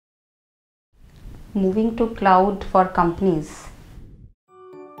Moving to cloud for companies.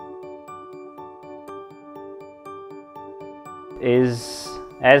 Is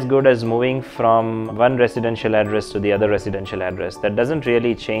as good as moving from one residential address to the other residential address. That doesn't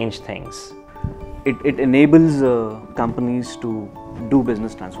really change things. It enables companies to do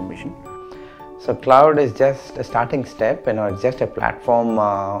business transformation. So cloud is just a starting step, it's just a platform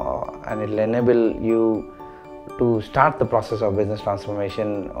and it'll enable you to start the process of business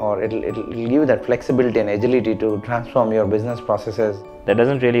transformation, or it'll give you that flexibility and agility to transform your business processes. That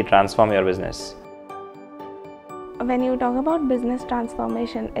doesn't really transform your business. When you talk about business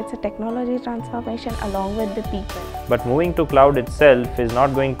transformation, it's a technology transformation along with the people. But moving to cloud itself is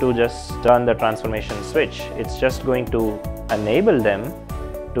not going to just turn the transformation switch. It's just going to enable them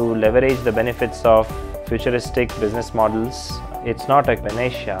to leverage the benefits of futuristic business models. It's not a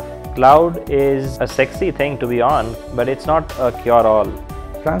panacea. Cloud is a sexy thing to be on, but it's not a cure-all.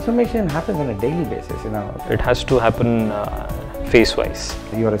 Transformation happens on a daily basis, It has to happen phase-wise.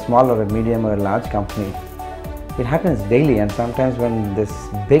 You're a small or a medium or a large company. It happens daily, and sometimes when this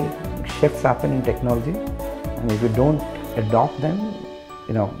big shifts happen in technology, and if you don't adopt them,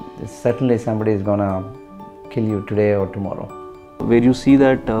 certainly somebody is gonna kill you today or tomorrow. Where you see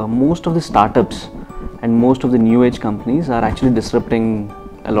that most of the startups and most of the new age companies are actually disrupting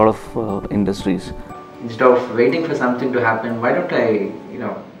a lot of industries. Instead of waiting for something to happen, why don't I,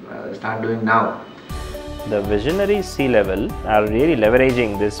 start doing now? The visionary C-level are really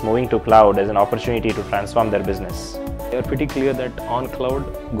leveraging this moving to cloud as an opportunity to transform their business. They are pretty clear that on cloud,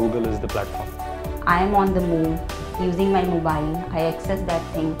 Google is the platform. I am on the move, using my mobile, I access that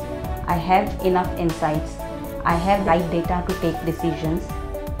thing, I have enough insights, I have right data to take decisions,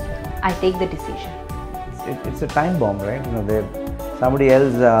 I take the decision. It's a time bomb, right? Somebody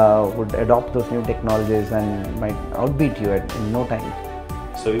else would adopt those new technologies and might outbeat you in no time.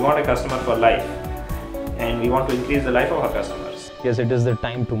 So we want a customer for life, and we want to increase the life of our customers. Yes, it is the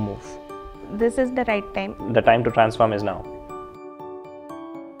time to move. This is the right time. The time to transform is now.